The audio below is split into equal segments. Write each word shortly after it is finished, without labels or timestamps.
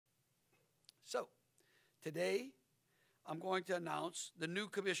So, today, I'm going to announce the new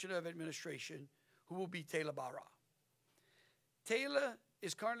Commissioner of Administration, who will be Taylor Barra. Taylor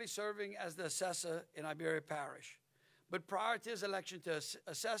is currently serving as the assessor in Iberia Parish, but prior to his election to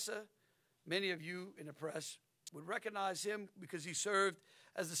assessor, many of you in the press would recognize him because he served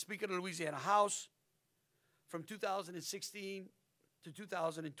as the Speaker of the Louisiana House from 2016 to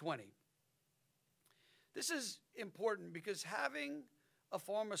 2020. This is important because having a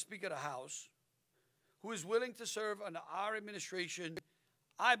former Speaker of the House who is willing to serve under our administration,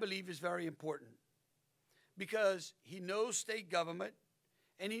 I believe is very important because he knows state government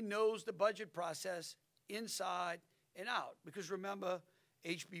and he knows the budget process inside and out. Because remember,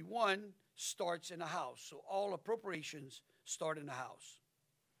 HB 1 starts in the House, so all appropriations start in the House.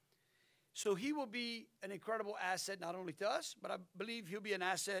 So he will be an incredible asset not only to us, but I believe he'll be an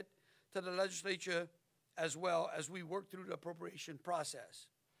asset to the legislature as well as we work through the appropriation process.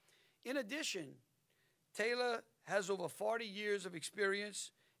 In addition, Taylor has over 40 years of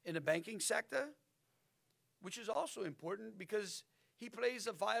experience in the banking sector, which is also important because he plays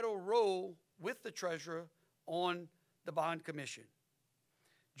a vital role with the Treasurer on the Bond Commission.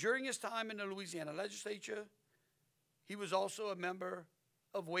 During his time in the Louisiana legislature, he was also a member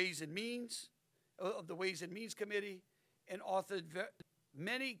of the Ways and Means Committee, and authored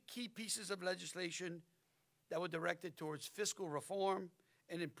many key pieces of legislation that were directed towards fiscal reform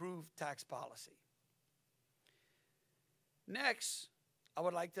and improved tax policy. Next, I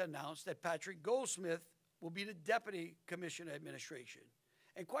would like to announce that Patrick Goldsmith will be the Deputy Commissioner of Administration.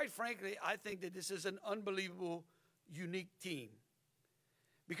 And quite frankly, I think that this is an unbelievable, unique team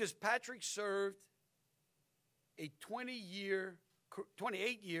because Patrick served a 28-year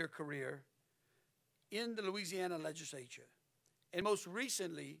career in the Louisiana legislature, and most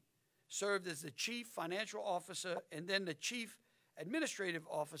recently served as the Chief Financial Officer and then the Chief Administrative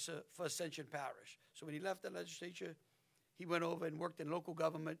Officer for Ascension Parish. So when he left the legislature, he went over and worked in local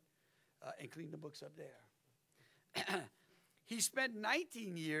government and cleaned the books up there. He spent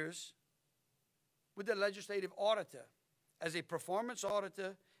 19 years with the legislative auditor as a performance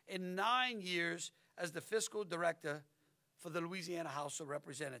auditor and 9 years as the fiscal director for the Louisiana House of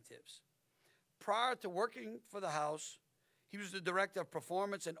Representatives. Prior to working for the House, he was the Director of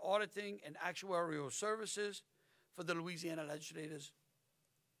Performance and Auditing and Actuarial Services for the Louisiana Legislative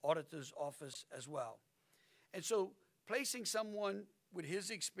Auditor's Office as well. And so placing someone with his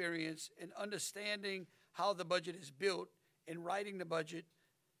experience and understanding how the budget is built and writing the budget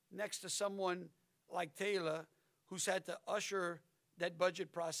next to someone like Taylor, who's had to usher that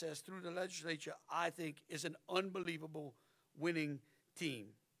budget process through the legislature, I think is an unbelievable winning team.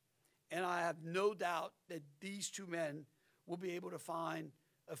 And I have no doubt that these two men will be able to find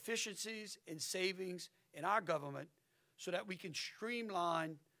efficiencies and savings in our government so that we can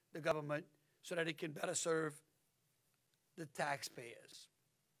streamline the government so that it can better serve the taxpayers.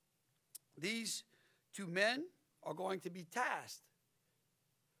 These two men are going to be tasked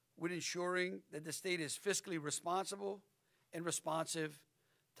with ensuring that the state is fiscally responsible and responsive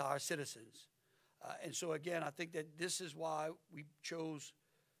to our citizens. And so again, I think that this is why we chose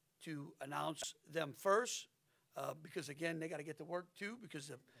to announce them first, because again, they got to get to work too, because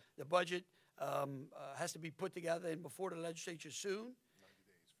the budget has to be put together and before the legislature soon.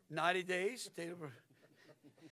 90 days. Taylor